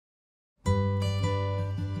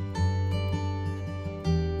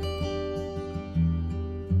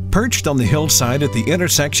Perched on the hillside at the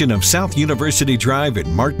intersection of South University Drive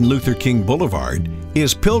and Martin Luther King Boulevard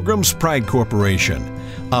is Pilgrim's Pride Corporation,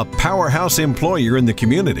 a powerhouse employer in the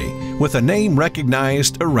community with a name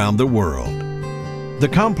recognized around the world. The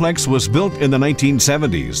complex was built in the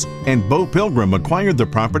 1970s, and Bo Pilgrim acquired the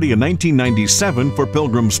property in 1997 for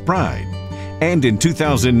Pilgrim's Pride. And in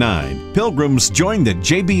 2009, Pilgrims joined the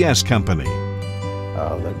JBS company.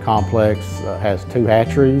 The complex has 2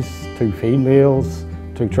 hatcheries, 2 feed mills,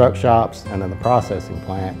 2 truck shops, and then the processing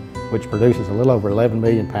plant, which produces a little over 11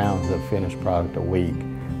 million pounds of finished product a week,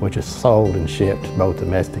 which is sold and shipped both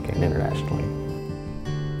domestic and internationally.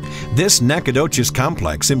 This Nacogdoches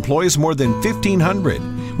complex employs more than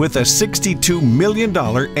 1,500 with a $62 million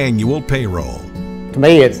annual payroll. To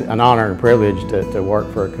me, it's an honor and privilege to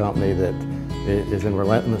work for a company that is in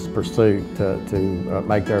relentless pursuit to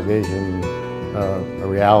make their vision a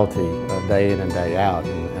reality day in and day out,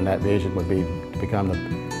 and that vision would be to become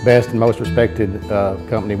the best and most respected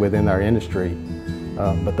company within our industry.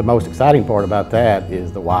 But the most exciting part about that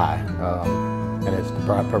is the why, and it's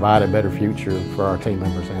to provide a better future for our team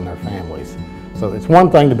members and their families. So it's one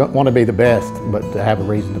thing to want to be the best, but to have a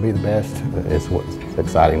reason to be the best is what's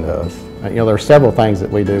exciting to us. You know, there are several things that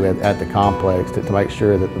we do at the complex to make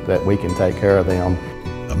sure that we can take care of them.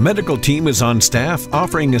 A medical team is on staff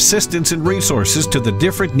offering assistance and resources to the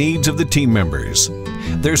different needs of the team members.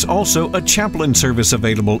 There's also a chaplain service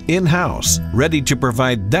available in-house, ready to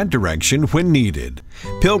provide that direction when needed.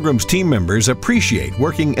 Pilgrim's team members appreciate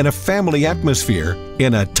working in a family atmosphere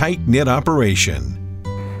in a tight-knit operation.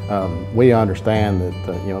 We understand that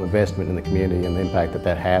the investment in the community and the impact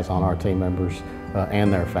that has on our team members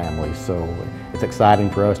and their families. So it's exciting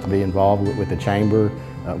for us to be involved with the Chamber.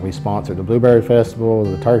 We sponsor the Blueberry Festival,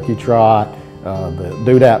 the Turkey Trot, the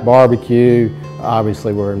Doodat Barbecue.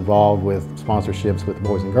 Obviously, we're involved with sponsorships with the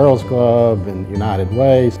Boys and Girls Club and United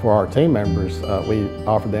Ways. For our team members, we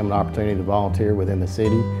offer them an opportunity to volunteer within the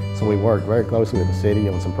city. So we work very closely with the city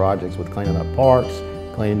on some projects with cleaning up parks,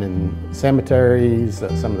 cleaning cemeteries,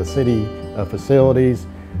 some of the city facilities.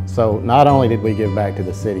 So not only did we give back to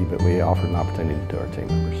the city, but we offered an opportunity to our team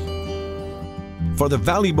members. For the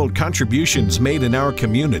valuable contributions made in our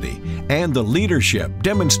community and the leadership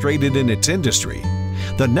demonstrated in its industry,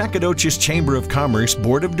 the Nacogdoches Chamber of Commerce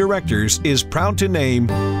Board of Directors is proud to name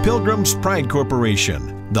Pilgrim's Pride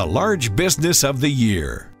Corporation the Large Business of the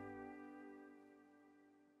Year.